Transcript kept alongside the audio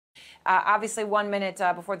Obviously, 1 minute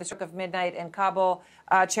before the stroke of midnight in Kabul,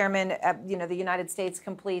 Chairman, the United States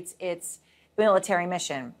completes its military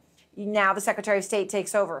mission. Now the Secretary of State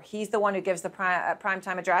takes over. He's the one who gives the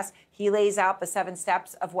primetime address. He lays out the 7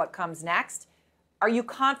 steps of what comes next. Are you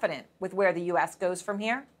confident with where the U.S. goes from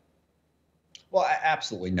here? Well,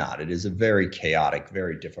 absolutely not. It is a very chaotic,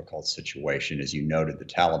 very difficult situation. As you noted, the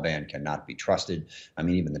Taliban cannot be trusted. I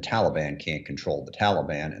mean, even the Taliban can't control the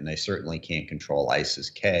Taliban, and they certainly can't control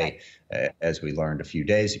ISIS-K, as we learned a few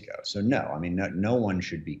days ago. So, no, I mean, no one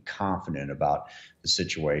should be confident about the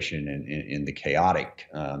situation in the chaotic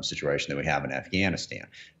situation that we have in Afghanistan.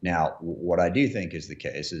 Now, what I do think is the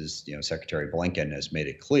case is, Secretary Blinken has made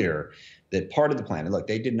it clear that part of the plan, and look,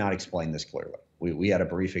 they did not explain this clearly. We had a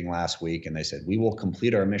briefing last week and they said, we will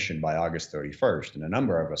complete our mission by August 31st. And a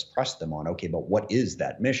number of us pressed them on, okay, but what is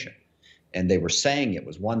that mission? And they were saying it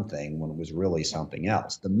was one thing when it was really something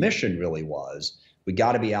else. The mission really was, we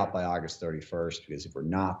got to be out by August 31st, because if we're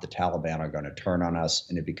not, the Taliban are going to turn on us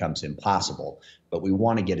and it becomes impossible. But we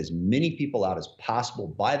want to get as many people out as possible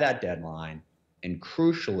by that deadline, and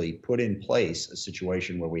crucially put in place a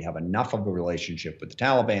situation where we have enough of a relationship with the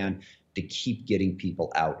Taliban to keep getting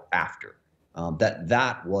people out after.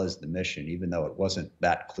 That was the mission, even though it wasn't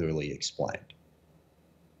that clearly explained.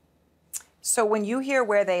 So when you hear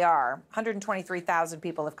where they are, 123,000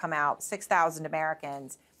 people have come out, 6,000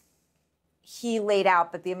 Americans. He laid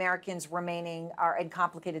out that the Americans remaining are in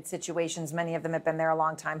complicated situations. Many of them have been there a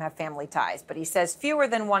long time, have family ties. But he says fewer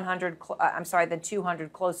than 200,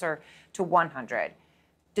 closer to 100.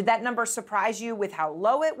 Did that number surprise you with how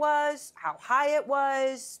low it was, how high it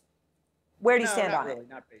was? Where do you stand on it?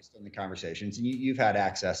 Not based on the conversations. You've had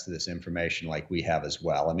access to this information like we have as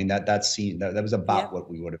well. I mean, that was about what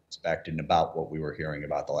we would have expected and about what we were hearing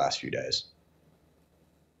about the last few days.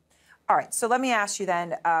 All right. So let me ask you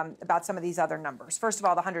then about some of these other numbers. First of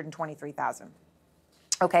all, the 123,000,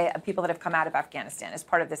 people that have come out of Afghanistan as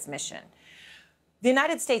part of this mission. The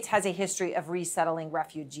United States has a history of resettling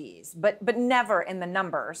refugees, but never in the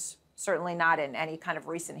numbers, certainly not in any kind of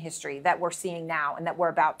recent history that we're seeing now and that we're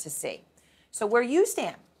about to see. So where you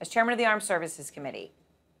stand as chairman of the Armed Services Committee,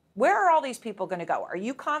 where are all these people going to go? Are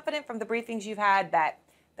you confident from the briefings you've had that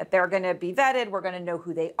they're going to be vetted, we're going to know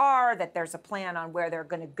who they are, that there's a plan on where they're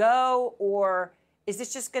going to go? Or is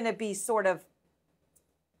this just going to be sort of,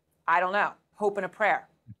 I don't know, hope and a prayer?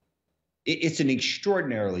 It's an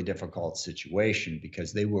extraordinarily difficult situation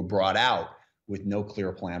because they were brought out with no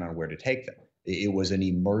clear plan on where to take them. It was an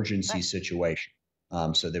emergency situation.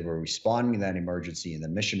 So they were responding to that emergency, and the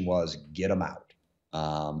mission was get them out.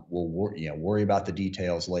 We'll worry about the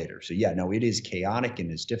details later. So yeah, no, it is chaotic and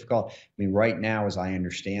it's difficult. I mean, right now, as I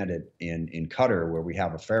understand it, in Qatar, where we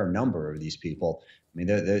have a fair number of these people, I mean,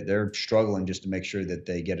 they're struggling just to make sure that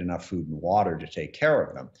they get enough food and water to take care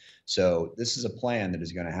of them. So this is a plan that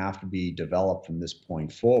is going to have to be developed from this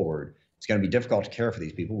point forward. It's going to be difficult to care for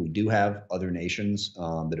these people. We do have other nations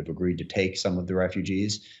that have agreed to take some of the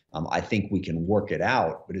refugees. I think we can work it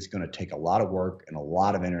out, but it's going to take a lot of work and a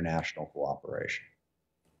lot of international cooperation.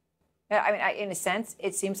 Yeah, I mean, in a sense,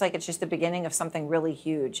 it seems like it's just the beginning of something really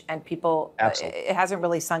huge, and people, it hasn't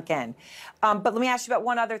really sunk in. But let me ask you about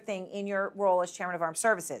one other thing in your role as chairman of Armed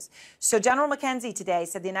Services. So General McKenzie today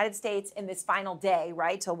said the United States, in this final day,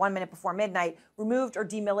 right, till 1 minute before midnight, removed or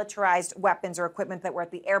demilitarized weapons or equipment that were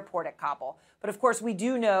at the airport at Kabul. But of course, we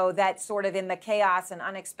do know that sort of in the chaos and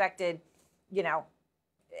unexpected,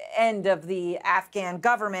 end of the Afghan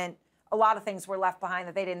government, a lot of things were left behind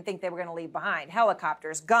that they didn't think they were going to leave behind.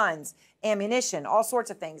 Helicopters, guns, ammunition, all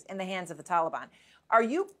sorts of things in the hands of the Taliban. Are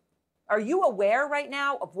you aware right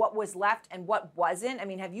now of what was left and what wasn't? I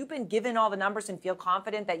mean, have you been given all the numbers and feel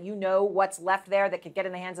confident that you know what's left there that could get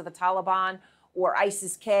in the hands of the Taliban or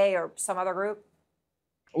ISIS-K or some other group?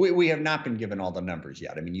 We have not been given all the numbers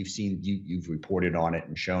yet. I mean, you've reported on it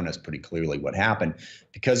and shown us pretty clearly what happened.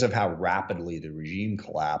 Because of how rapidly the regime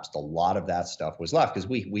collapsed, a lot of that stuff was left because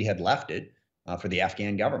we had left it for the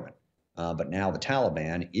Afghan government. But now the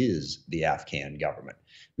Taliban is the Afghan government.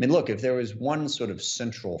 I mean, look, if there was one sort of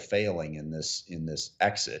central failing in this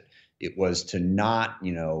exit, it was to not,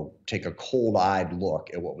 take a cold-eyed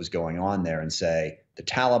look at what was going on there and say, the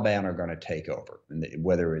Taliban are going to take over. And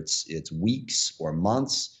whether it's weeks or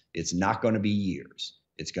months, it's not going to be years.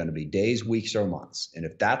 It's going to be days, weeks, or months. And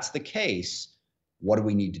if that's the case, what do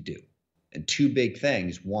we need to do? And two big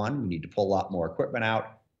things. One, we need to pull a lot more equipment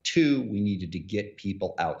out. Two, we needed to get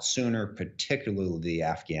people out sooner, particularly the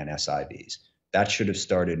Afghan SIVs. That should have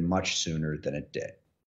started much sooner than it did.